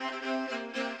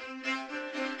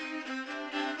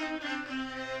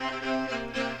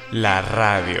La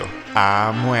radio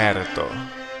ha muerto.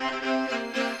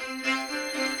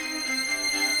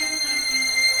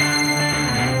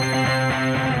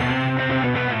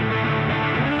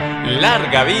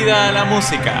 Larga vida a la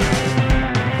música.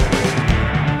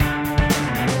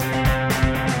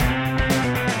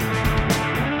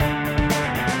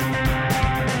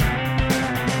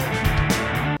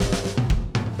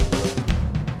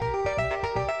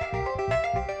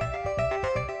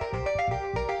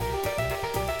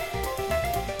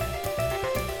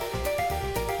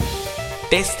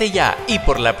 Desde ya y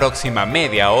por la próxima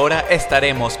media hora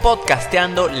estaremos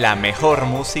podcasteando la mejor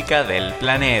música del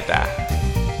planeta.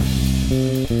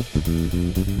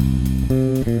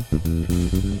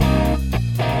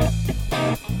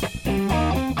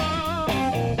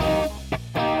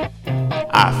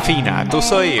 Afina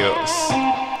tus oídos.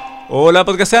 Hola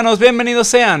podcasteanos, bienvenidos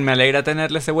sean. Me alegra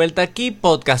tenerles de vuelta aquí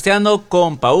podcasteando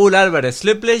con Paul Álvarez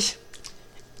Lüblich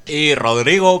y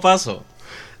Rodrigo Paso.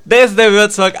 Desde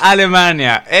Würzburg,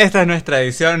 Alemania. Esta es nuestra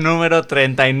edición número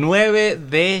 39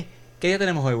 de... ¿Qué día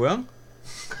tenemos hoy, weón?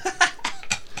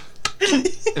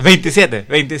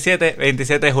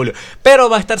 27 de julio. Pero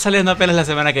va a estar saliendo apenas la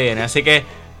semana que viene, así que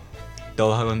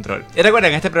todo bajo control. Y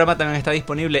recuerden, este programa también está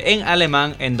disponible en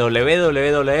alemán en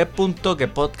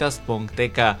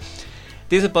www.gepodcast.tk.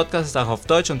 Diese Podcast ist auch auf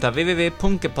Deutsch unter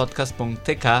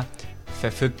www.gepodcast.tk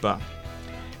verfügbar.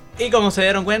 Y como se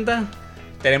dieron cuenta,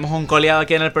 tenemos un coleado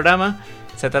aquí en el programa.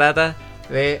 Se trata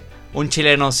de un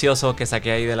chileno ocioso que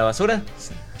saqué ahí de la basura,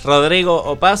 Rodrigo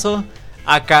Opaso,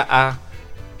 aka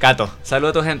Cato.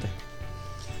 Saluda a tu gente.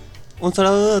 Un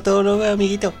saludo a todos los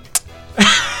amiguitos.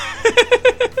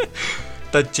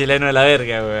 Todo chileno de la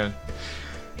verga, weón.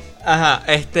 Ajá,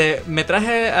 me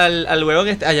traje al huevón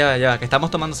que... ya, que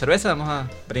estamos tomando cerveza. Vamos a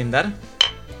brindar.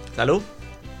 Salud.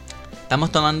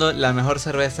 Estamos tomando la mejor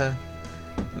cerveza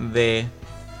de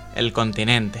el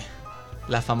continente,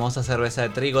 la famosa cerveza de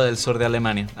trigo del sur de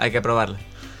Alemania. Hay que probarla.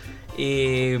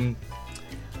 Y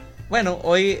bueno,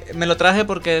 hoy me lo traje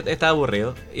porque estaba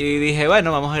aburrido y dije,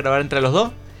 bueno, vamos a grabar entre los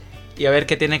dos y a ver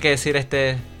qué tiene que decir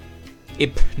este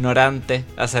ignorante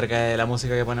acerca de la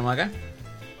música que ponemos acá.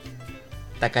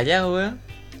 ¿Está callado, weón?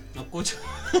 No escucho.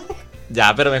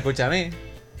 Ya, pero me escucha a mí.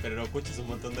 Pero no escuchas un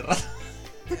montón de rato.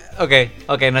 Ok,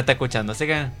 no está escuchando, así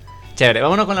que chévere.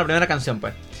 Vámonos con la primera canción,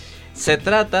 pues. Se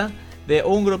trata de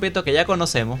un grupito que ya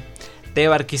conocemos, de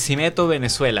Barquisimeto,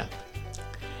 Venezuela.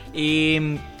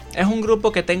 Y es un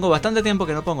grupo que tengo bastante tiempo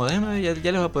que no pongo. Déjame, ya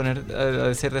les voy a poner a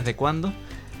decir desde cuándo.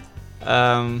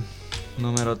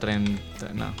 Número 30.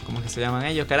 No, ¿cómo es que se llaman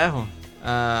ellos, carajo?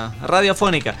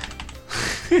 Radiofónica.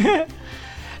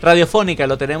 Radiofónica,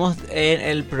 lo tenemos en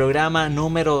el programa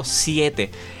número 7.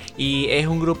 Y es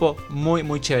un grupo muy,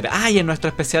 muy chévere. Y en nuestro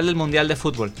especial del Mundial de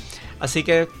Fútbol. Así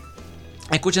que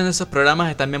escuchen esos programas,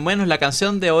 están bien buenos. La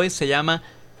canción de hoy se llama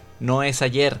No es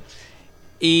ayer.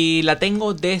 Y la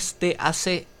tengo desde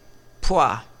hace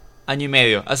año y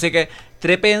medio. Así que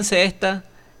trépense esta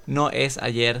No es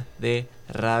ayer de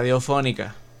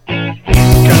Radiofónica.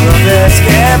 Cada vez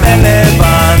que me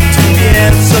levanto y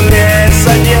pienso que es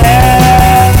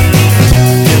ayer,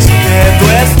 pienso que tú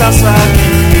estás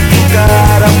aquí, tu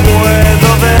cara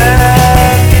puedo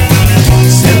ver.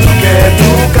 Siento que tú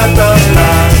cantas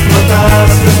las notas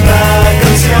de esta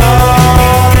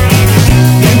canción y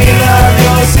mi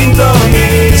radio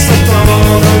sintoniza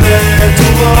todo de tu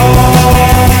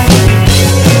voz.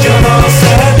 Yo no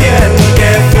sé bien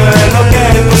qué fue lo que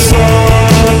pasó.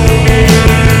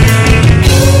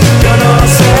 Yo no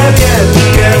sé bien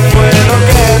qué fue lo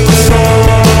que pasó.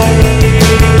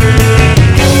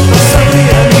 No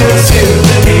sabría ni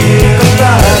decirte ni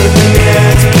contar ni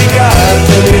explicar.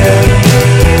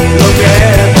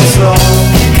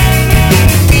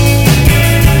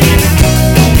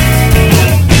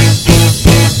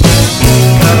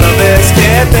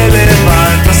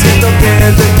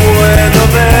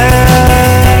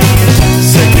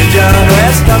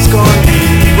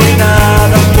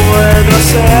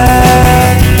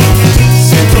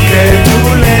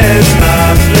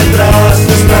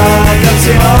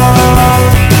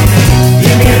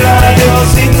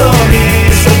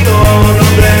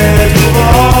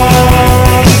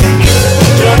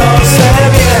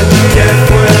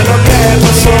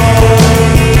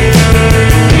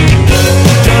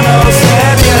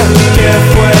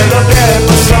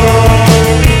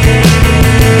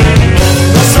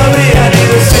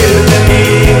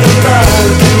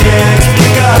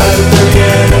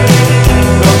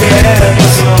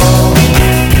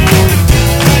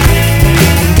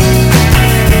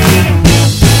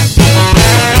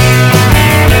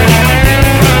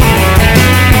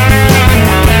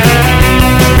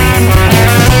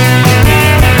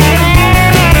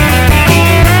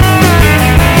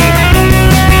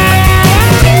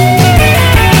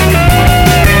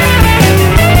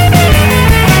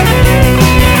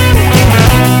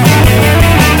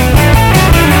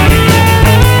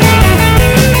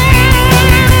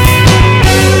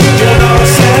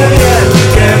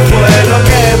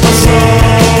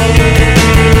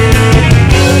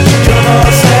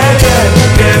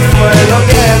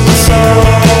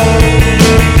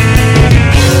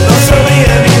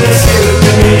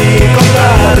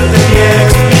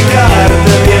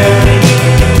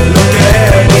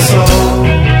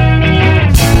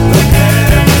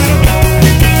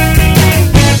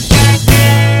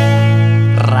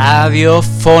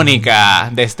 radiofónica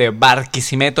desde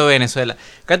Barquisimeto, Venezuela.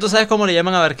 ¿Tú sabes cómo le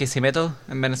llaman a Barquisimeto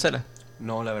en Venezuela?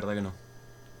 No, la verdad que no.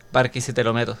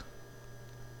 Barquisitelometo.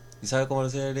 ¿Y sabes cómo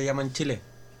se le llama en Chile?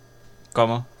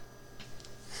 ¿Cómo?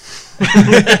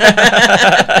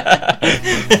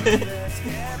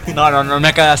 No me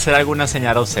acaba de hacer alguna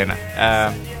señal obscena.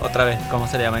 Otra vez, ¿cómo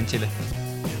se le llama en Chile?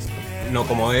 No,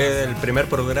 como es el primer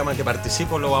programa que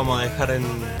participo, lo vamos a dejar en...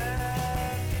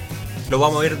 Lo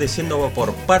vamos a ir diciendo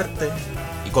por parte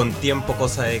y con tiempo,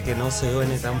 cosa de que no se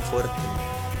suene tan fuerte.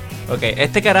 Ok,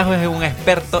 este carajo es un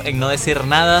experto en no decir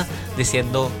nada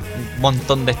diciendo un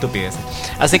montón de estupideces.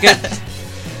 Así que,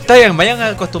 está bien, vayan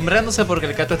acostumbrándose porque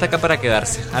el Cato está acá para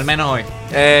quedarse, al menos hoy.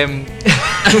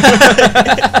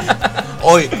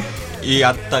 Hoy, y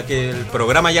hasta que el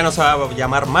programa ya no se va a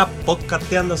llamar más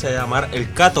podcasteando, se va a llamar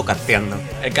el Cato Casteando.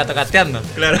 El Cato Casteando.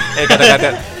 Claro. El Cato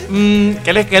Casteando.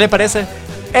 ¿Qué le parece?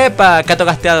 ¡Epa! Cato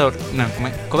Casteador. No,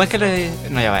 ¿cómo es que le.?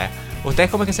 No, ya vaya. ¿Ustedes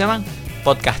cómo es que se llaman?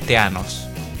 Podcasteanos.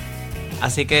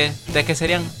 Así que, ¿ustedes qué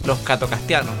serían? Los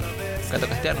catocastianos.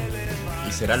 Catocastianos.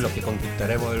 Y serán los que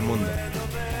conquistaremos el mundo.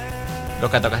 Los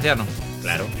catocastianos.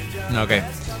 Claro. Ok.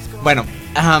 Bueno,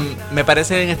 me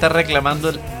parece bien estar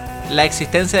reclamando la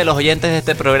existencia de los oyentes de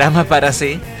este programa para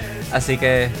sí. Así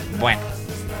que, bueno.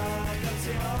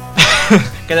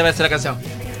 ¿Qué te parece la canción?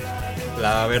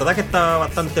 La verdad que está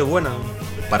bastante buena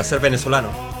para ser venezolano.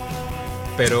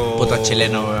 Pero... Puto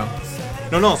chileno, weón.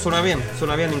 No, suena bien.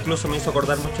 Incluso me hizo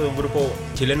acordar mucho de un grupo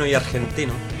chileno y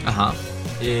argentino. Ajá.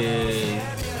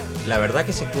 La verdad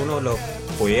que si uno lo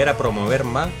pudiera promover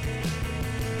más,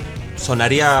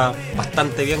 sonaría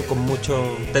bastante bien con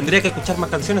mucho... Tendría que escuchar más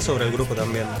canciones sobre el grupo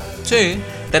también. Sí,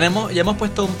 ya hemos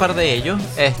puesto un par de ellos.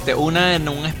 Una en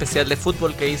un especial de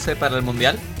fútbol que hice para el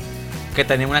Mundial, que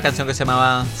tenía una canción que se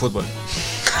llamaba Fútbol.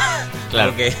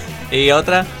 Claro. Okay. Y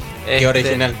otra... Qué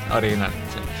original. Original,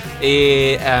 sí.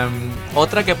 Y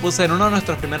otra que puse en uno de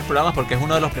nuestros primeros programas, porque es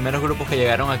uno de los primeros grupos que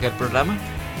llegaron a aquel programa,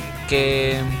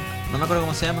 que no me acuerdo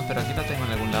cómo se llama, pero aquí la tengo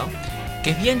en algún lado,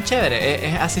 que es bien chévere,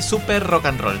 es así súper rock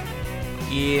and roll.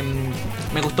 Y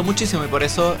me gustó muchísimo y por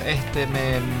eso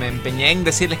me empeñé en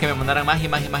decirles que me mandaran más y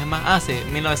más. Ah, sí,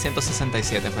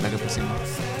 1967 fue la que pusimos.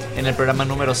 En el programa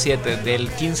número 7 del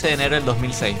 15 de enero del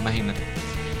 2006, imagínate.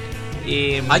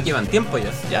 Y llevan tiempo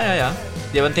ya. Ya.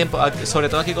 Llevan tiempo, sobre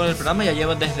todo aquí con el programa, ya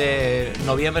llevan desde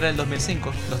noviembre del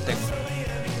 2005, los tengo.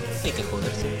 Hay que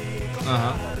joderse.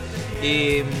 Ajá.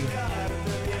 Y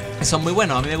son muy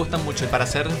buenos, a mí me gustan mucho. Y para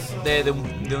ser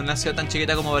de una ciudad tan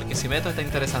chiquita como Barquisimeto está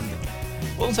interesante.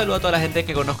 Un saludo a toda la gente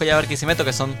que conozco ya Barquisimeto,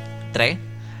 que son 3.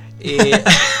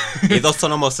 Y 2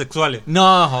 son homosexuales.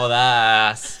 No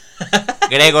jodas.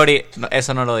 Gregory, no,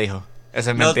 eso no lo dijo.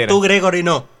 Eso es mentira. No, tú Gregory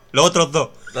no, los otros 2.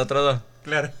 Los otros 2.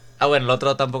 Claro. Ah, bueno, los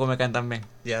otros tampoco me caen tan bien.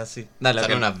 Ya, sí. Dale,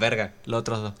 son ok. unas vergas. Los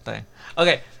otros 2, está bien. Ok,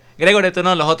 Gregory, tú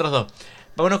no, los otros 2.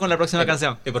 Vámonos con la próxima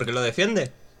canción. ¿Y por qué lo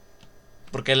defiende?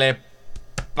 Porque le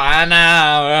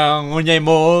pana, uña y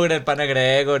mugre, el pana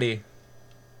Gregory.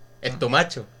 Es tu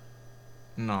macho.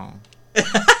 No.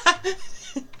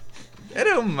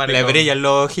 Eres un maricón. Le brillan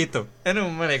los ojitos. Eres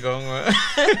un maricón, weón.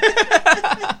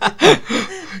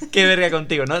 Qué verga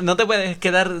contigo. No te puedes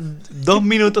quedar 2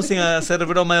 minutos sin hacer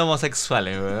broma de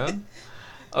homosexuales, weón.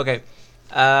 Ok.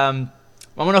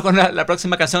 Vámonos con la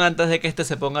próxima canción antes de que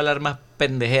se ponga a hablar más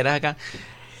pendejeras acá.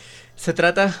 Se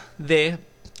trata de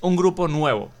un grupo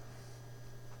nuevo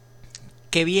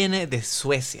que viene de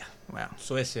Suecia. Bueno,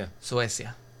 Suecia.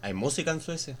 ¿Hay música en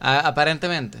Suecia?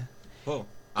 Aparentemente. Oh,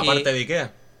 aparte de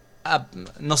Ikea.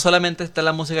 No solamente está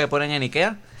la música que ponen en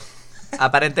Ikea,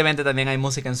 aparentemente también hay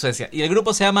música en Suecia. Y el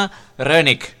grupo se llama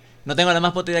Rönik. No tengo la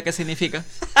más puta idea qué significa.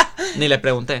 Ni les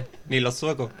pregunté. Ni los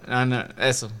suecos. No,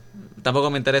 eso.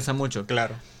 Tampoco me interesa mucho.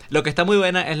 Claro. Lo que está muy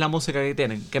buena es la música que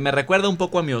tienen, que me recuerda un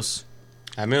poco a Muse.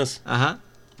 A Muse. Ajá.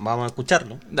 Vamos a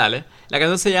escucharlo. Dale. La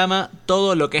canción se llama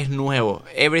Todo lo que es nuevo.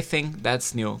 Everything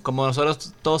that's new. Como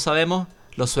nosotros todos sabemos,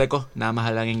 los suecos nada más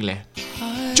hablan inglés.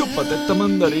 Chúpate esta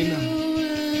mandarina.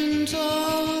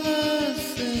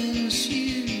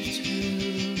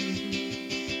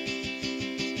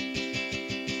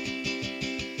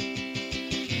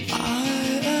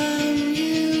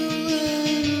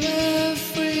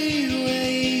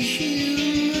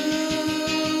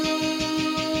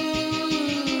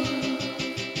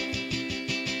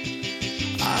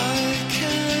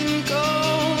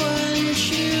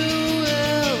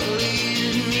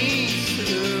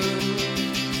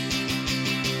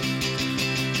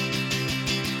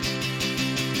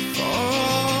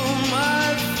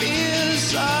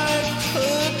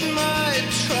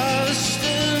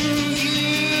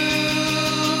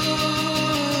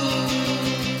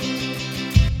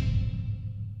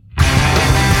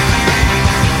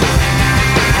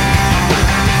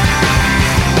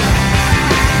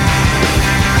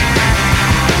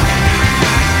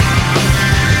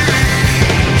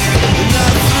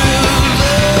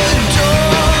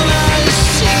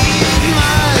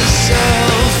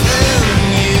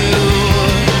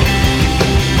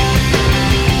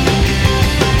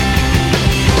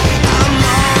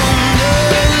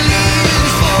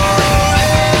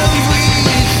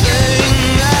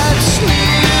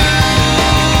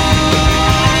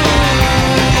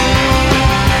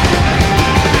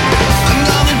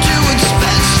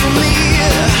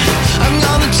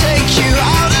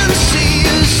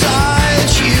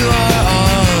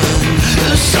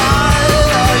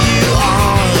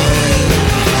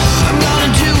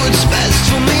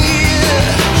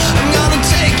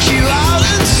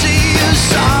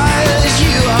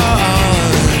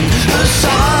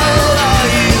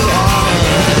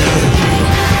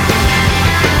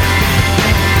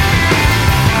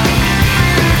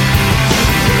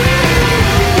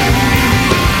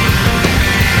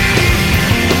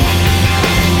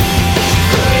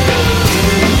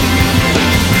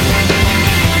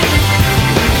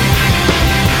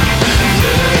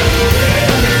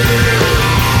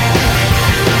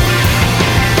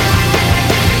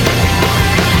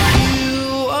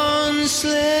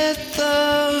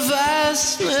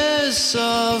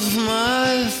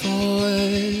 my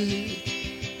void.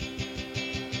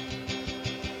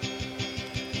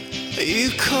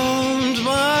 You calmed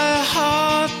my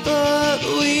heart, but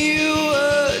we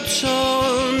were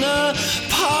torn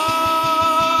apart.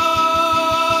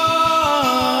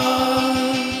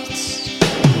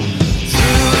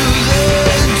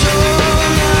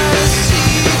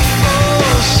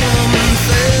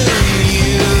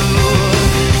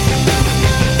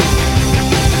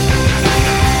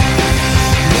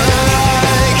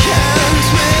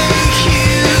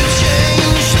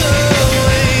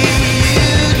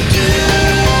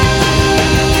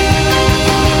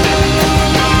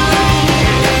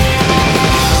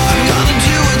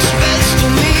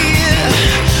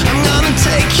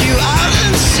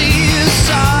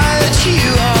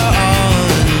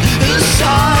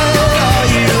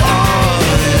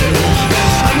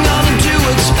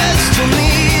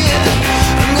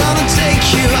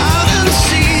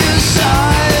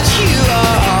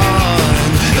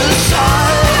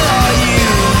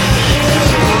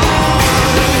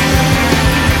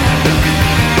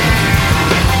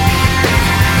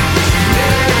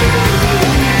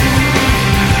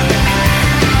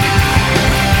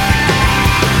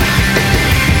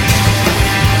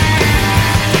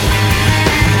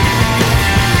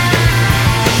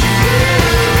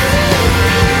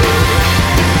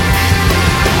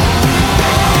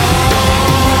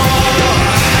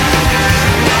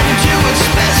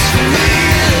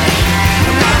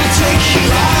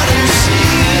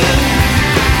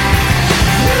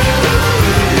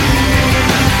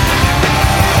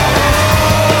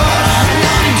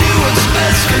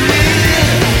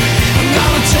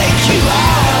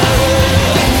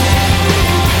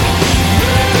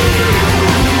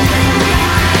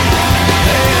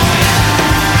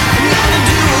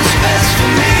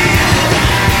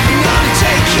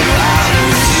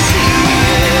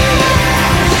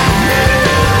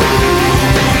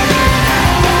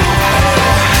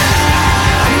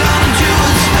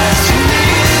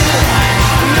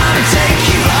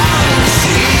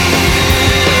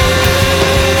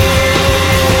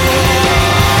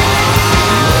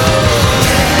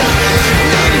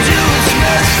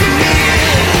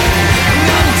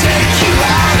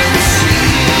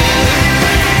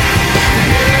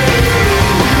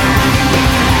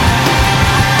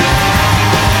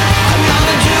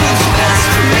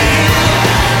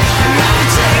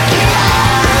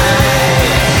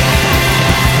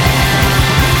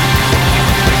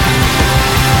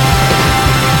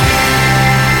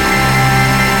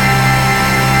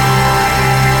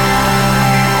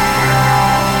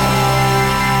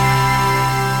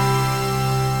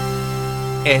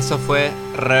 Eso fue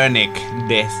Rönik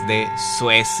desde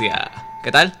Suecia.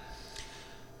 ¿Qué tal?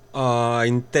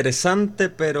 Interesante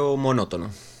pero monótono.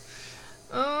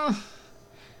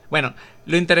 Bueno,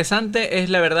 lo interesante es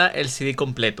la verdad el CD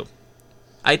completo.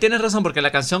 Ahí tienes razón porque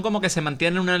la canción como que se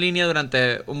mantiene en una línea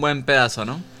durante un buen pedazo,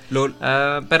 ¿no?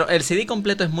 Pero el CD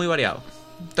completo es muy variado.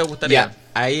 ¿Te gustaría? Ya,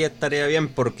 ahí estaría bien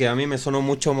porque a mí me sonó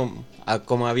mucho,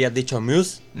 como habías dicho,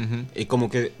 Muse. Y como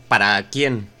que para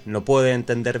quien no puede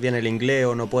entender bien el inglés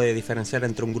o no puede diferenciar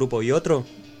entre un grupo y otro,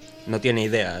 no tiene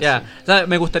idea. Ya, o sea,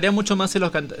 me gustaría mucho más si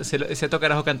estos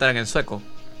carajos cantaran en sueco.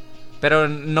 Pero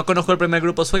no conozco el primer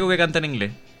grupo sueco que canta en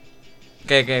inglés.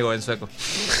 ¿Qué digo en sueco?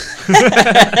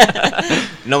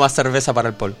 No más cerveza para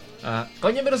el Paul.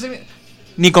 Coño, pero si...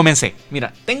 Ni comencé.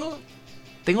 Mira, tengo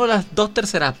las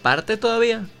 2/3 partes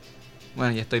todavía.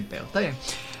 Bueno, ya estoy peor, está bien.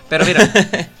 Pero mira,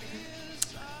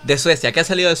 de Suecia, ¿qué ha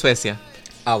salido de Suecia?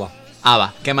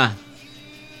 ABBA, ¿qué más?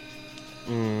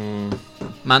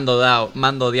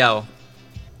 Mando Diao.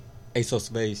 Ace of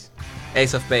Base.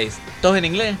 ¿Todos en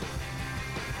inglés?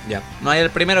 Ya. No hay el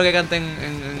primero que cante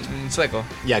en sueco.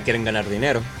 Ya, quieren ganar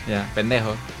dinero. Ya,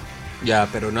 pendejo. Ya,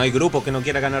 pero no hay grupo que no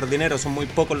quiera ganar dinero. Son muy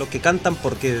pocos los que cantan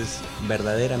porque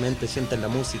verdaderamente sienten la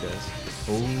música.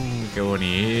 Qué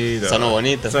bonito. Sonó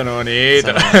bonito.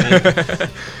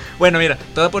 Bueno, mira,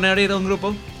 te voy a poner ahorita un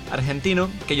grupo argentino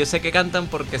que yo sé que cantan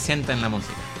porque sienten la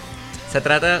música. Se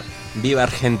trata... ¡Viva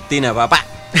Argentina, papá!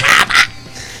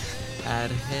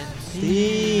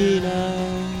 Argentina.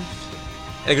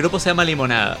 El grupo se llama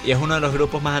Limonada y es uno de los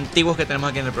grupos más antiguos que tenemos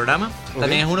aquí en el programa.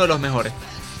 También es uno de los mejores.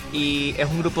 Y es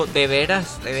un grupo de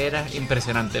veras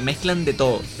impresionante. Mezclan de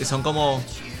todo. Y son como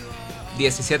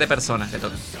 17 personas que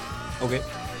tocan.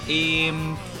 Y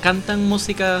cantan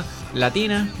música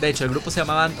latina. De hecho, el grupo se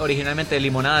llamaba originalmente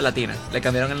Limonada Latina. Le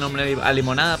cambiaron el nombre a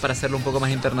Limonada para hacerlo un poco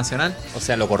más internacional. O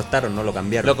sea, lo cortaron, no lo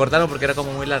cambiaron. Lo cortaron porque era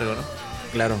como muy largo, ¿no?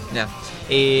 Claro. Ya.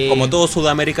 Como todo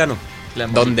sudamericano.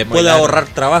 Claro, donde muy puede largo. ahorrar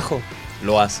trabajo,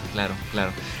 lo hace. Claro.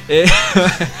 Eh,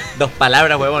 dos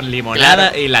palabras, huevón, limonada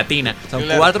Claro. y latina. Son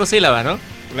Claro. 4 sílabas, ¿no?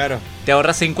 Claro. Te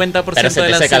ahorras 50% Pero se de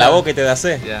te la seca la sílaba. boca y te da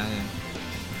sed. Ya, ya.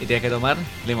 Y tienes que tomar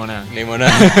limonada.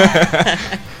 Limonada.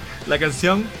 La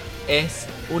canción es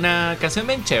una canción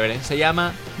bien chévere, se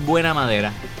llama Buena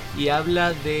Madera y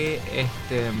habla de es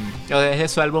de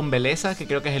su álbum Beleza, que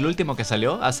creo que es el último que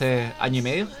salió hace año y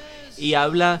medio, y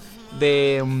habla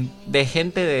de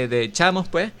gente de chamos,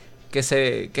 pues, que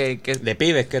De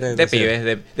pibes, ¿querés de decir? pibes,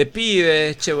 de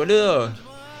pibes, che boludo.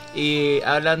 Y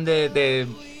hablan de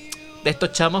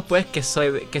estos chamos, pues, que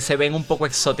se ven un poco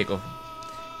exóticos.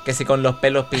 Que si con los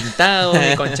pelos pintados,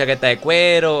 y con chaqueta de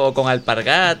cuero, o con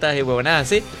alpargatas y huevonadas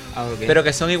así. Ah, ok. Pero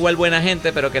que son igual buena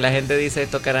gente, pero que la gente dice,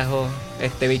 esto carajo,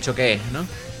 este bicho que es, ¿no?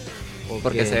 Ok.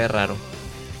 Porque se ve raro.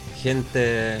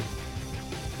 Gente...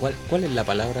 ¿Cuál es la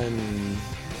palabra en...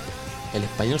 El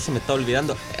español se me está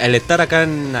olvidando. Al estar acá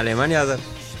en Alemania,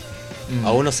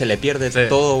 a uno se le pierde Sí.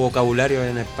 todo vocabulario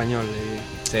en español.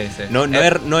 Sí, sí. No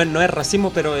es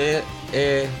racismo, pero es...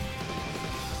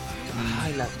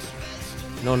 Ay,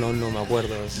 no me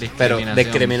acuerdo. Pero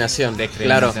Discriminación. discriminación.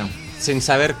 Claro, sin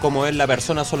saber cómo es la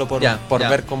persona solo por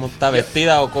ver cómo está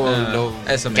vestida o cómo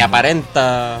eso que mismo.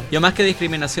 aparenta. Yo más que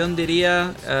discriminación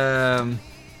diría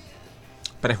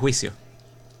prejuicio.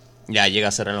 Ya llega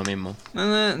a ser lo mismo.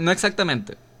 No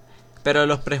exactamente. Pero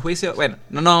los prejuicios, bueno,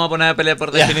 no nos vamos a poner a pelear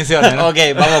por Ya. definiciones, ¿no? Ok,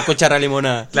 vamos a escuchar a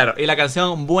Limonada. Claro, y la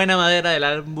canción Buena Madera del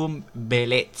álbum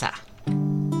Beleza.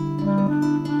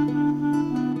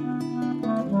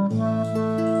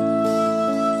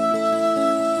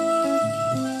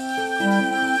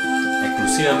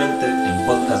 Exclusivamente en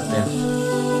Podcast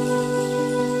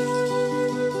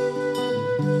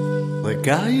De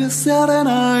calles de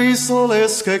arena y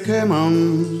soles que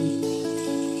queman,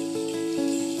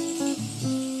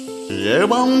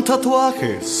 lleva un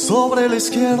tatuaje sobre la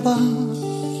izquierda,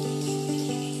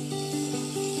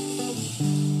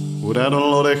 una en la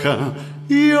oreja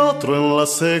y otro en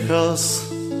las cejas.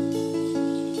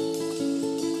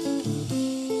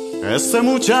 Este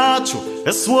muchacho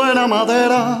es buena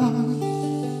madera.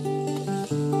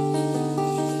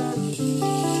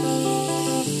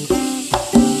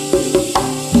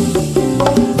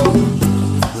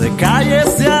 De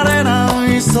calles de arena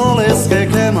y soles que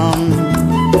queman,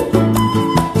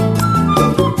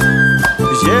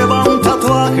 lleva un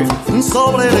tatuaje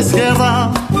sobre la izquierda,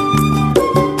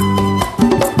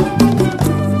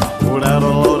 una en la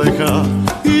oreja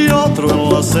y otro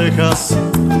en las cejas,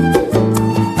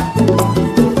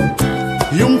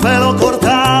 y un pelo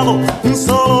cortado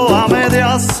solo a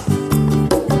medias.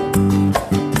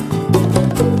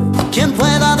 Quien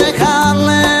pueda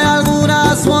dejarle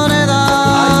algunas monedas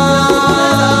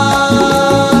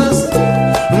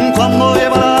cuando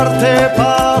llevarte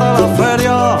para la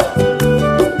feria.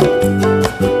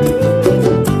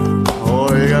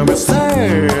 Óigame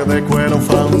usted de cuero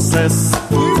francés.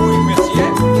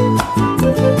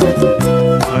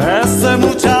 Este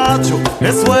muchacho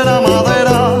es buena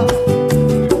madera.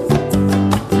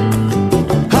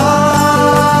 Ay,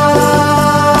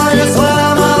 es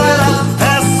buena madera,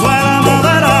 es buena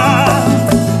madera.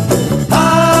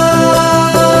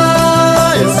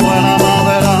 Ay, es buena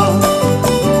madera.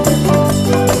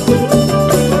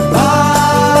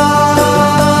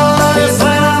 Ay, es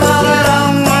buena madera,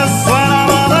 es buena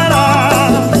madera.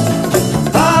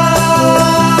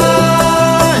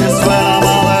 Ay, es buena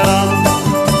madera.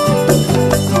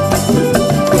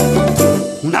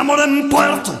 Un amor en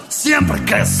puerto siempre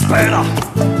que espera.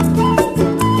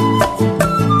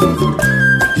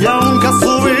 Y aunque a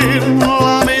subir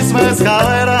la misma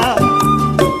escalera,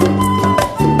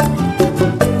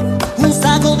 un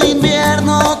saco de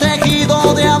invierno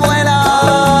tejido de abuelas,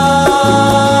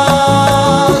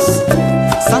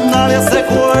 sandalias de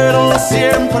cuero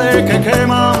siempre que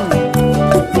queman.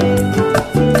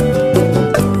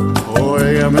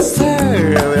 Óigame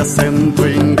usted de acento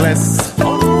inglés.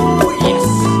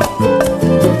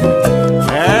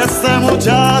 Este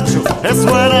muchacho es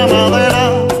buena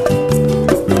madera.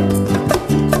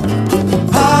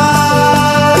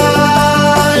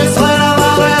 Ay, es buena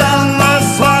madera, es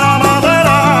buena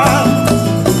madera.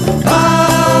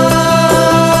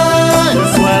 Ay,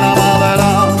 es buena madera.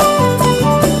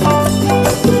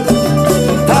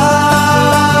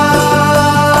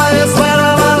 Ay, es buena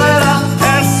madera,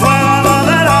 es buena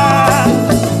madera.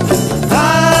 Ay,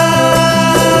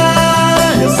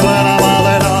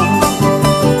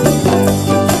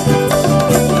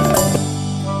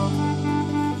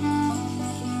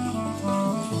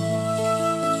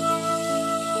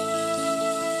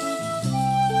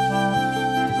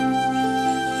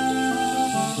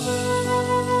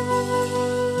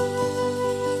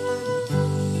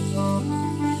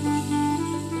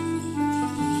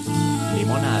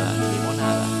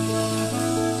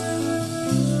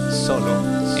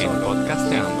 solo en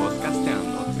Podcasteando.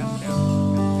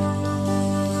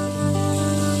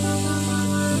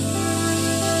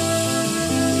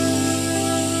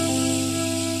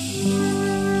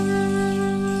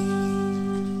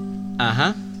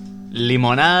 Ajá.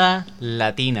 Limonada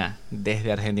latina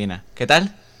desde Argentina. ¿Qué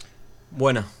tal?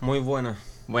 Buena, muy buena.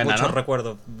 Buena, muchos ¿no?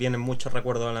 recuerdos, vienen muchos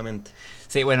recuerdos a la mente.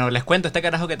 Sí, bueno, les cuento, este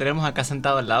carajo que tenemos acá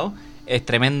sentado al lado es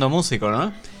tremendo músico,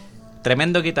 ¿no?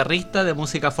 Tremendo guitarrista de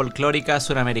música folclórica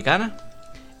suramericana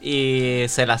y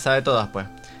se la sabe todas, pues.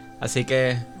 Así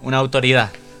que una autoridad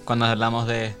cuando hablamos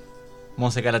de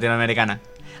música latinoamericana.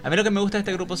 A mí lo que me gusta de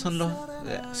este grupo son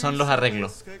los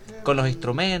arreglos, con los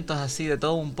instrumentos así de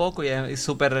todo un poco y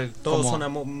súper Todo como suena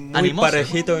muy animoso,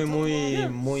 parejito y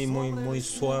muy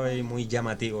suave y muy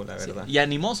llamativo, la verdad. y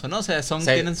animoso, ¿no? O sea, Se-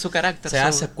 tienen su carácter. Se su-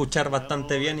 hace escuchar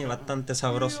bastante bien y bastante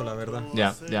sabroso, la verdad.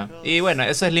 Ya. Y bueno,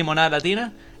 eso es Limonada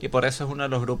Latina y por eso es uno de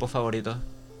los grupos favoritos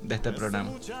de este programa.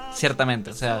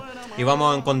 Ciertamente, o sea, Y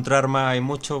vamos a encontrar más, hay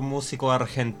muchos músicos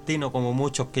argentinos, como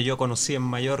muchos que yo conocí en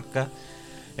Mallorca,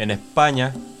 en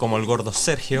España, como el Gordo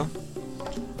Sergio,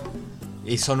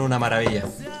 y son una maravilla.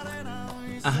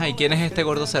 ajá, ¿y quién es este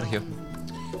gordo Sergio?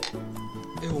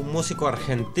 Es un músico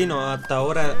argentino, hasta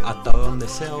ahora, hasta donde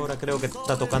sea ahora, creo que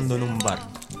está tocando en un bar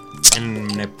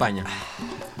en España.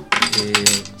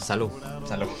 Salud.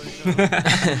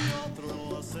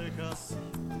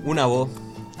 Una voz.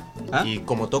 ¿Ah? Y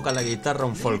como toca la guitarra,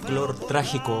 un folclore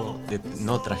trágico,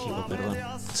 no trágico, perdón.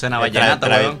 Suena vallenato,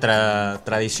 weón.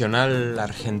 Tradicional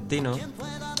argentino,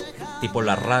 tipo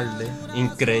Larralde,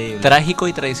 increíble. Trágico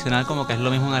y tradicional como que es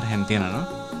lo mismo en Argentina, ¿no?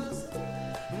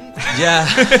 Ya.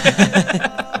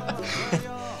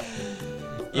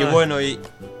 Y bueno,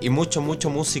 y mucho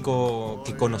músico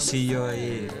que conocí yo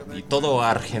ahí, y todos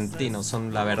argentinos,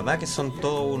 son la verdad que son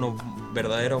todos unos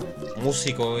verdaderos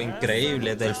músicos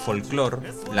increíbles del folclore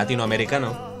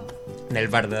latinoamericano, del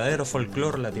verdadero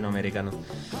folclore latinoamericano.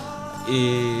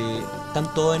 Y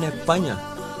están todos en España,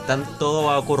 están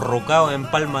todos acurrucados en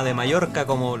Palma de Mallorca,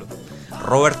 como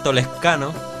Roberto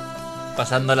Lescano.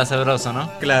 Pasándola sabroso,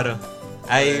 ¿no? Claro,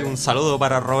 hay un saludo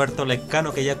para Roberto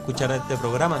Lescano, que ya escuchará este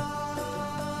programa.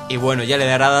 Y bueno, ya le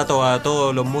dará datos a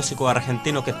todos los músicos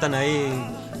argentinos que están ahí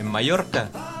en Mallorca.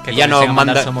 Que ya comiencen a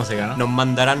mandar su música, ¿no? nos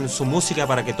mandarán su música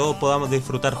para que todos podamos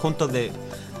disfrutar juntos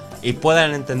y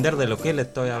puedan entender de lo que les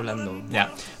estoy hablando.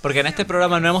 Ya, porque en este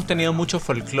programa no hemos tenido mucho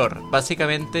folclore.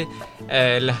 Básicamente,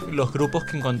 los grupos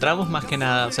que encontramos, más que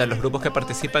nada, o sea, los grupos que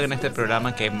participan en este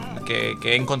programa que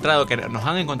he encontrado, que nos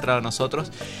han encontrado a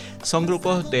nosotros, son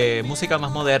grupos de música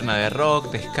más moderna, de rock,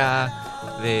 de ska,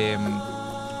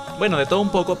 bueno, de todo un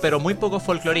poco, pero muy poco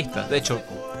folclorista. De hecho,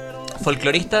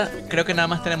 folclorista, creo que nada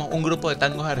más tenemos un grupo de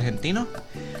tangos argentinos,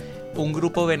 un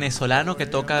grupo venezolano que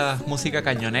toca música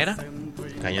cañonera.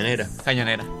 Cañonera,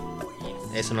 Cañonera.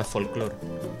 eso no es folclore.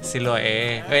 Sí lo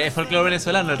es. Es folclore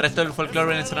venezolano, el resto del folclore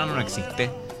venezolano no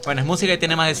existe. Bueno, es música y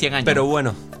tiene más de 100 años. Pero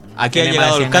bueno, aquí ha Tiene más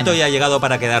llegado de el 100 Cato años. y ha llegado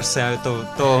para quedarse.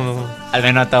 Todo Al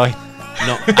menos hasta hoy.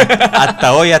 no,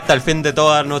 hasta hoy, hasta el fin de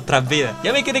todas nuestras vidas.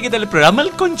 ¿Ya me quiere quitar el programa el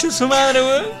concho de su madre,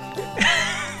 weón?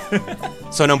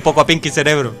 Suena un poco a Pinky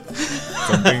Cerebro.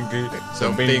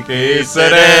 Son Pinky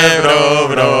Cerebro,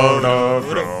 bro.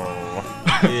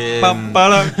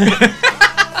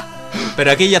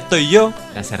 Pero aquí ya estoy yo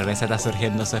La cerveza está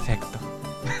surgiendo su efecto.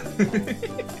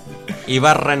 y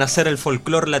va a renacer el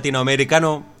folclore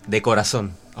latinoamericano de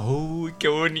corazón. Uy, qué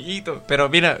bonito. Pero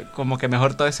mira, como que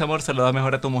mejor todo ese amor se lo da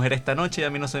mejor a tu mujer esta noche y a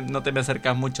mí no te me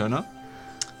acercas mucho, ¿no?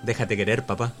 Déjate querer,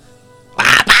 papá.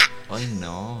 Ay,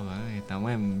 no, ay,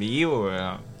 estamos en vivo,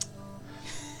 weón.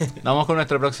 Vamos con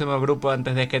nuestro próximo grupo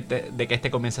antes de que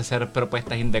este comience a hacer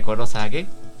propuestas indecorosas aquí.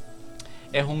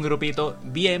 Es un grupito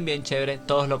bien chévere,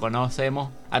 todos lo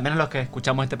conocemos, al menos los que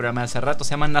escuchamos este programa de hace rato.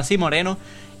 Se llaman Nací Moreno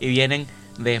y vienen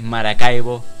de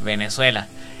Maracaibo, Venezuela.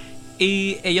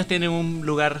 Y ellos tienen un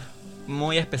lugar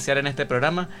muy especial en este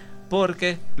programa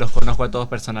porque los conozco a todos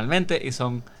personalmente y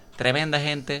son tremenda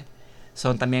gente.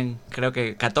 Son también, creo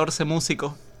que 14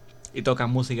 músicos y tocan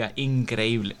música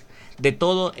increíble. De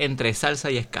todo entre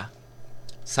salsa y ska.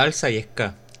 Salsa y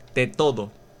ska. De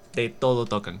todo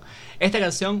tocan. Esta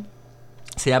canción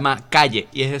se llama Calle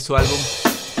y es de su álbum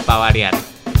Pa' Variar.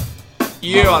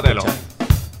 Llévatelo.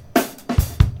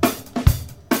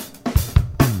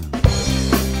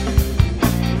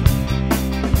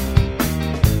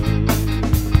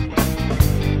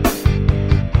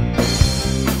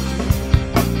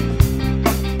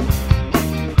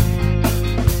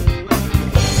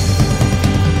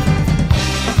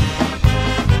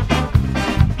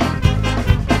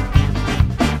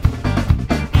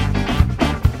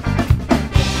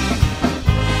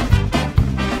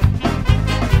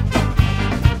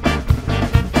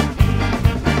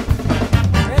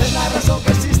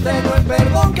 quiero el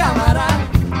perdón, camarada.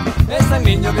 Es el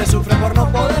niño que sufre por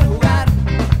no poder jugar.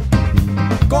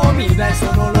 Comida,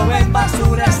 eso no lo ven,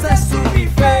 basura, este es su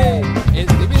buffet. Es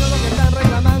divino lo que están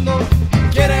reclamando.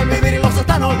 Quieren vivir y los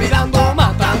están olvidando.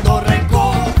 Matando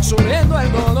rencor, subiendo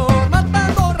el dolor.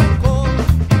 Matando rencor,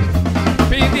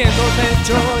 pidiendo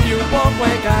techo y un poco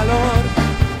de calor.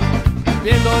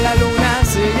 Viendo la luna,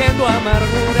 siguiendo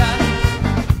amargura.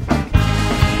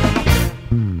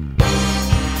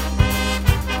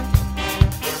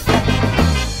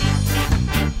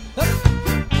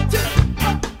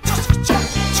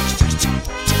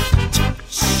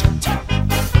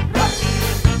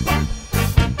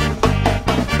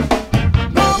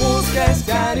 No busques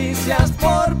caricias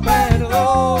por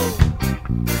perdón.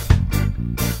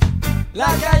 La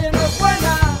calle no es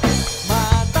buena.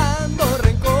 Matando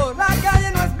rencor. La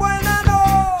calle no es buena,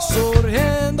 no.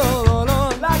 Surgiendo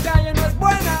dolor. La calle no es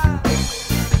buena.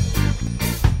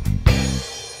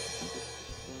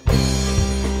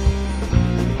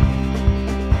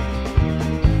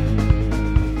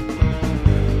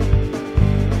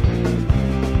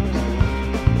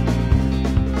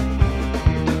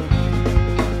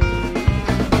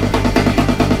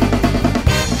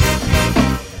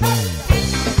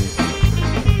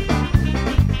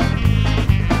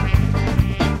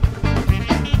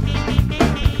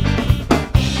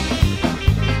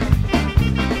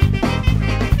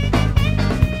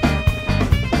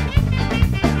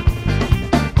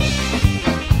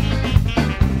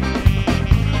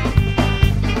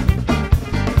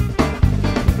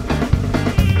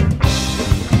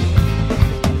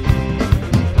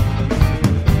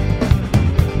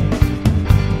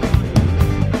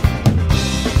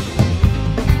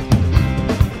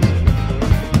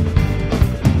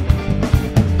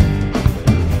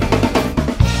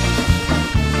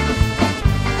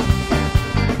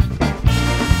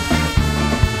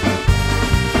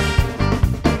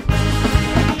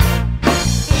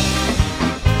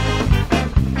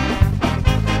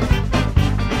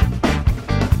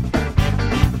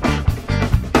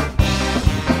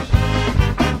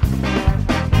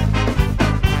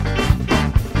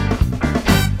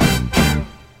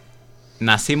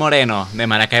 Nací Moreno, de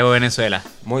Maracaibo, Venezuela.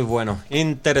 Muy bueno,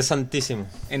 interesantísimo.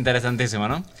 Interesantísimo,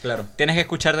 ¿no? Claro. Tienes que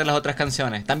escuchar de las otras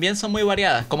canciones. También son muy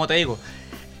variadas, como te digo.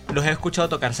 Los he escuchado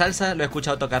tocar salsa, lo he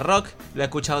escuchado tocar rock, lo he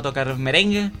escuchado tocar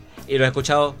merengue y lo he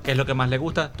escuchado, que es lo que más le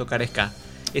gusta, tocar ska.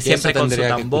 Y siempre eso con sus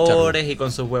tendría que tambores y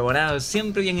con sus huevonadas,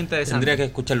 siempre bien interesante. Tendría que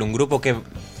escucharlo. Un grupo que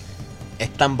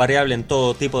es tan variable en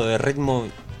todo tipo de ritmo.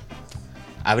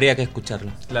 Habría que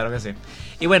escucharlo. Claro que sí.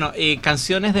 Y bueno, y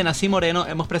canciones de Nací Moreno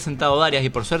hemos presentado varias y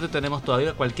por suerte tenemos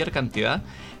todavía cualquier cantidad.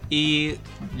 Y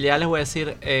ya les voy a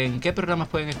decir en qué programas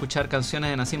pueden escuchar canciones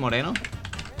de Nací Moreno.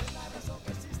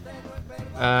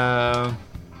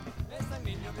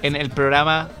 En el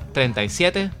programa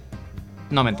 37.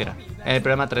 No, mentira. En el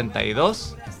programa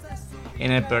 32.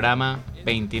 En el programa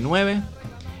 29.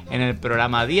 En el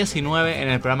programa 19. En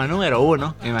el programa número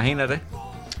 1. Imagínate.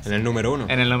 En el número 1.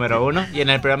 En el número 1. Y en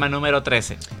el programa número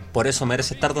 13. Por eso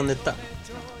merece estar donde está.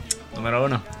 Número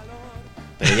 1.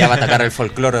 Pero ya va a atacar el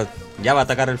folclore. Ya va a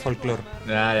atacar el folclore.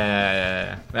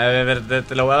 Ya.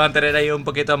 Te lo voy a mantener ahí un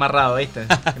poquito amarrado, ¿viste?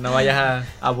 Que no vayas a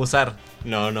abusar.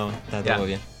 No, está Ya. todo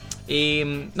bien.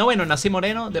 Y no, bueno, Nací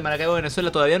Moreno de Maracaibo,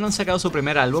 Venezuela. Todavía no han sacado su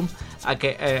primer álbum,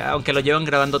 aunque lo llevan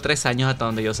grabando 3 años hasta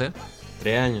donde yo sé.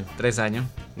 3 años. 3 años.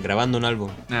 Grabando un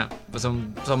álbum. Ya, pues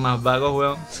son más vagos,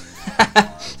 weón.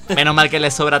 Menos mal que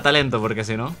les sobra talento, porque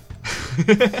si no.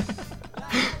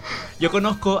 Yo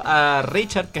conozco a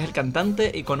Richard, que es el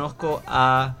cantante, y conozco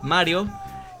a Mario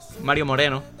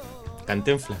Moreno.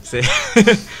 Cantinflas. Sí.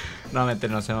 No,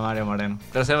 mentira, no se llama Mario Moreno,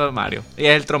 pero se llama Mario. Y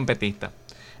es el trompetista.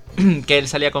 Que él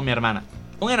salía con mi hermana.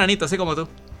 Un enanito, así como tú.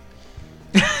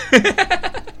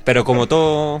 Pero como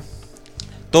todo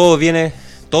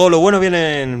lo bueno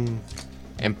viene en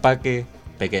empaque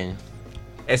pequeño.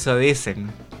 Eso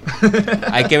dicen.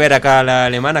 Hay que ver acá a las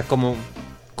alemanas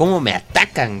cómo me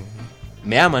atacan.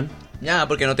 Me aman. Ya,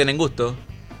 porque no tienen gusto.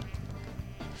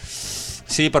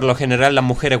 Sí, por lo general las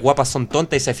mujeres guapas son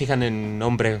tontas y se fijan en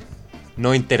hombres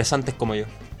no interesantes como yo.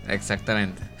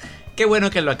 Exactamente. Qué bueno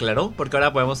que lo aclaró, porque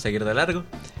ahora podemos seguir de largo.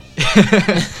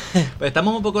 Pues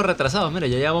estamos un poco retrasados, mira,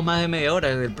 ya llevamos más de media hora.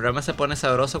 El programa se pone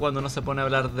sabroso cuando uno se pone a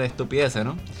hablar de estupideces,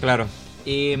 ¿no? Claro.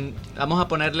 Y vamos a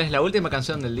ponerles la última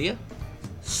canción del día.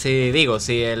 Si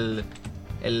el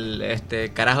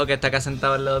carajo que está acá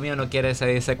sentado al lado mío no quiere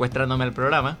seguir secuestrándome el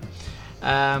programa.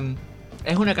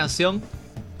 Es una canción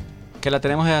que la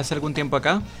tenemos desde hace algún tiempo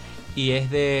acá y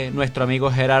es de nuestro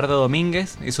amigo Gerardo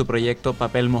Domínguez y su proyecto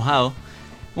Papel Mojado.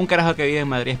 Un carajo que vive en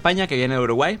Madrid, España, que viene de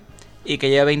Uruguay y que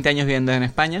lleva 20 años viviendo en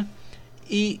España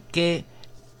y que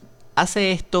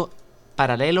hace esto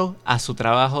paralelo a su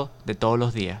trabajo de todos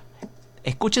los días.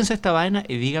 Escúchense esta vaina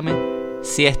y díganme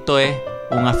si esto es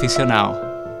un aficionado.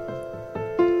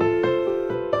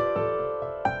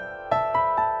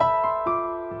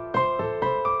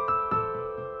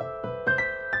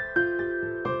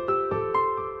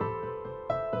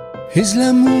 Es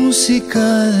la música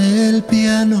del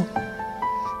piano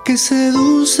que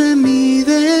seduce mi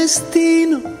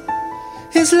destino.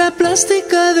 Es la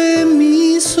plástica de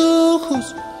mis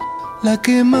ojos la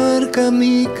que marca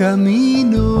mi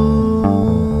camino.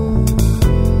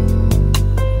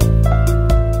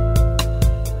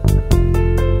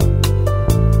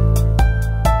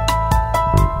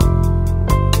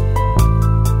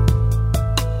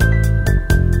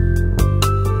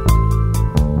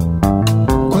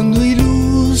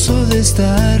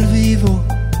 Estar vivo,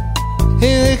 he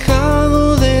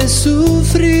dejado de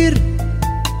sufrir,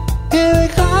 he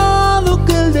dejado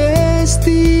que el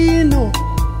destino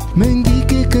me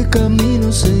indique qué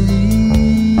camino seguir.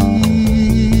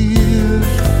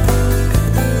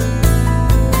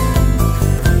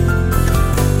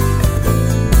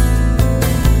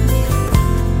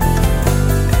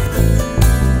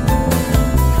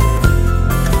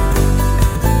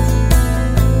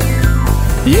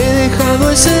 Y he dejado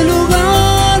ese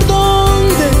lugar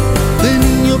donde de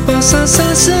niño pasas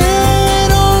a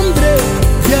ser hombre,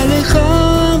 y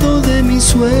alejado de mis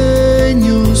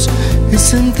sueños he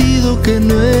sentido que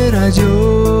no era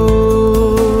yo.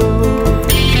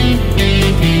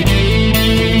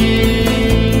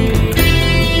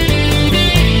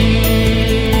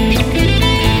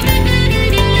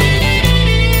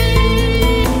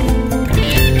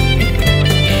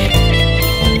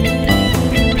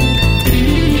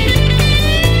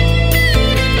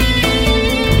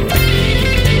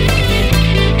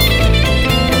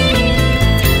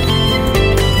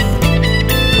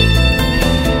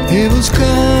 He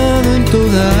buscado en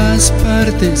todas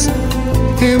partes,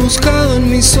 he buscado en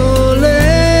mi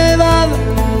soledad,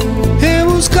 he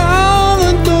buscado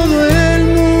en todo el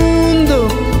mundo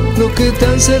lo que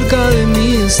tan cerca de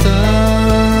mí está.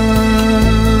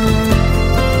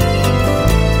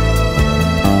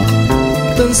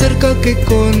 Tan cerca que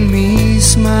con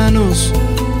mis manos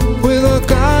puedo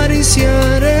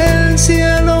acariciar el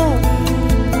cielo,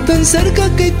 tan cerca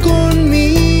que con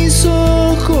mis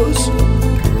ojos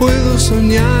puedo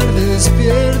soñar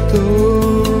despierto.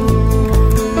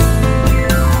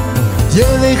 Y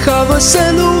he dejado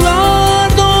ese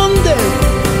lugar donde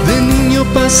de niño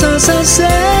pasas a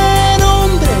ser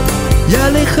hombre, y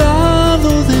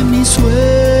alejado de mis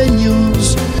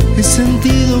sueños he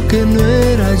sentido que no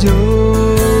era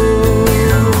yo.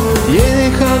 Y he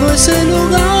dejado ese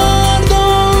lugar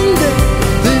donde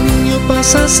de niño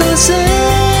pasas a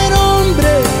ser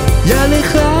hombre, y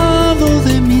alejado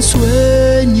de mis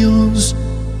sueños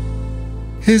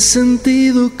he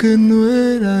sentido que no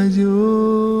era yo.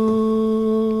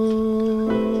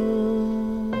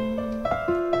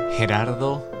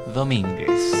 Gerardo Domínguez.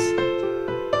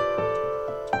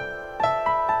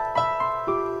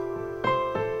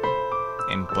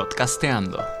 En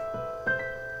Podcasteando.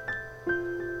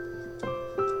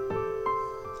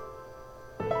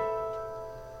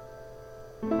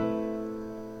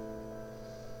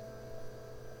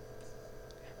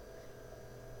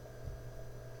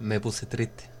 Me puse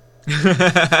triste.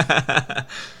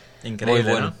 Increíble,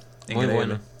 muy bueno, ¿no? muy Increíble,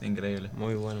 bueno. increíble.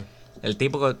 Muy bueno. El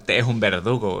tipo es un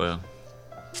verdugo, weón.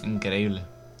 Increíble.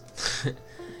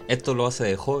 Esto lo hace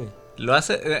de hobby. Lo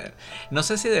hace, no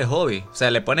sé si de hobby, o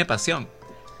sea, le pone pasión,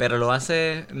 pero lo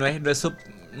hace, no es su,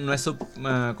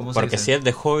 ¿cómo se Porque dice? si es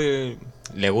de hobby,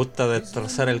 le gusta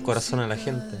destrozar el corazón a la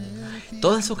gente.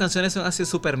 Todas sus canciones son así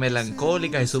súper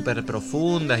melancólicas y súper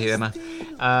profundas y demás.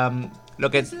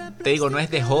 Lo que te digo, no es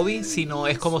de hobby, sino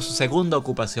es como su segunda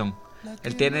ocupación.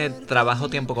 Él tiene trabajo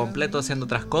tiempo completo haciendo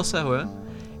otras cosas, weón.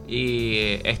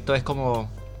 Y esto es como,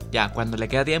 ya, cuando le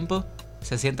queda tiempo,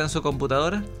 se sienta en su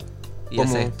computadora y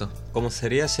hace esto. ¿Cómo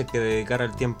sería si es que dedicara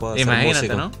el tiempo a hacer Imagínate,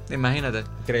 música? ¿no? Imagínate.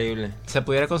 Increíble. Se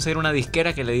pudiera conseguir una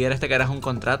disquera que le diera a este carajo un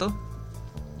contrato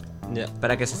Ya.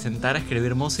 para que se sentara a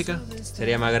escribir música.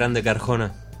 Sería más grande que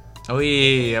Arjona.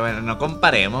 Uy, bueno, no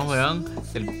comparemos, weón.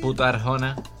 El puto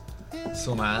Arjona,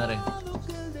 su madre.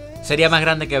 Sería más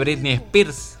grande que Britney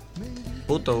Spears.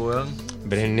 Puto, weón.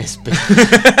 Britney Spears.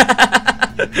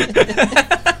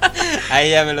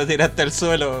 Ahí ya me lo tiraste al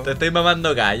suelo. Te estoy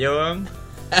mamando gallo, weón.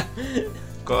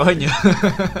 Coño.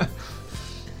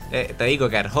 Te digo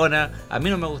que Arjona, a mí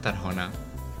no me gusta Arjona.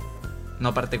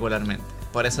 No particularmente.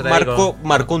 Por eso te digo.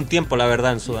 Marcó un tiempo, la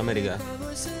verdad, en Sudamérica.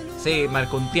 Sí,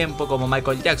 marcó un tiempo como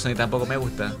Michael Jackson y tampoco me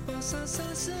gusta.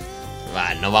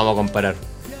 No vamos a comparar.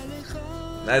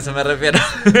 A eso me refiero.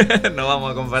 No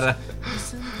vamos a comparar.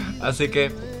 Así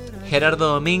que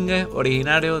Gerardo Domínguez,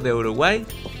 originario de Uruguay,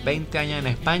 20 años en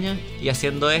España y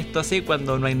haciendo esto así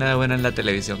cuando no hay nada bueno en la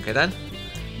televisión. ¿Qué tal?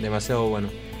 Demasiado bueno.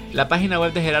 La página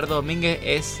web de Gerardo Domínguez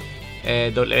es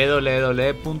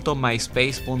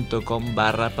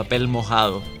www.myspace.com/papel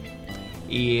mojado.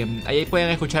 Y ahí pueden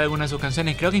escuchar algunas de sus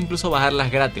canciones, creo que incluso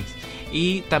bajarlas gratis.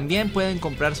 Y también pueden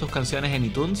comprar sus canciones en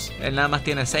iTunes. Él nada más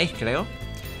tiene 6, creo.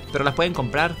 Pero las pueden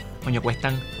comprar, coño,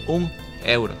 cuestan €1.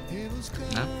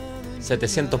 ¿No?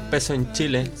 700 pesos en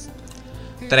Chile.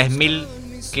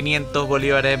 3.500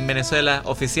 bolívares en Venezuela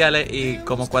oficiales y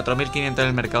como 4.500 en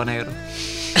el mercado negro.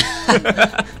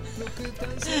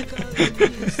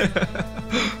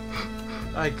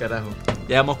 Ay, carajo.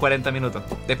 Llevamos 40 minutos.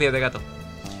 Despídete, gato.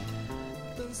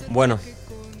 Bueno,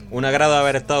 un agrado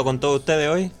haber estado con todos ustedes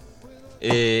hoy.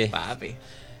 Papi.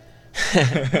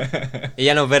 Y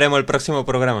ya nos veremos el próximo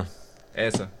programa.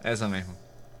 Eso mismo.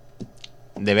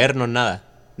 De vernos nada,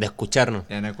 de escucharnos.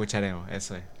 Ya no escucharemos,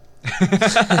 eso es.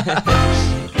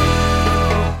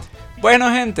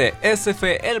 Bueno, gente, ese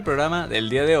fue el programa del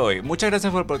día de hoy. Muchas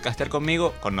gracias por podcastear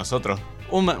conmigo, con nosotros.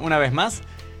 Una vez más,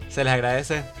 se les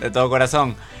agradece de todo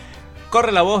corazón.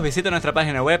 Corre la voz, visita nuestra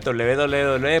página web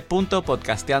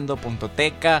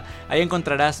www.podcasteando.tk. Ahí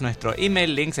encontrarás nuestro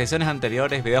email, links, secciones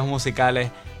anteriores, videos musicales,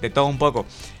 de todo un poco.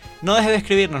 No dejes de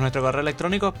escribirnos nuestro correo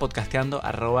electrónico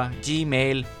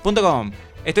podcasteando@gmail.com.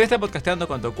 Estuviste podcasteando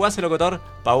con tu cuasi locutor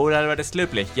Paul Álvarez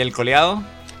Luple y el coleado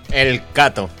El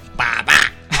Cato.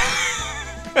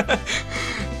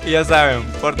 Y ya saben,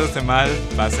 pórtense mal,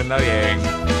 pásenla bien.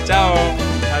 Chao.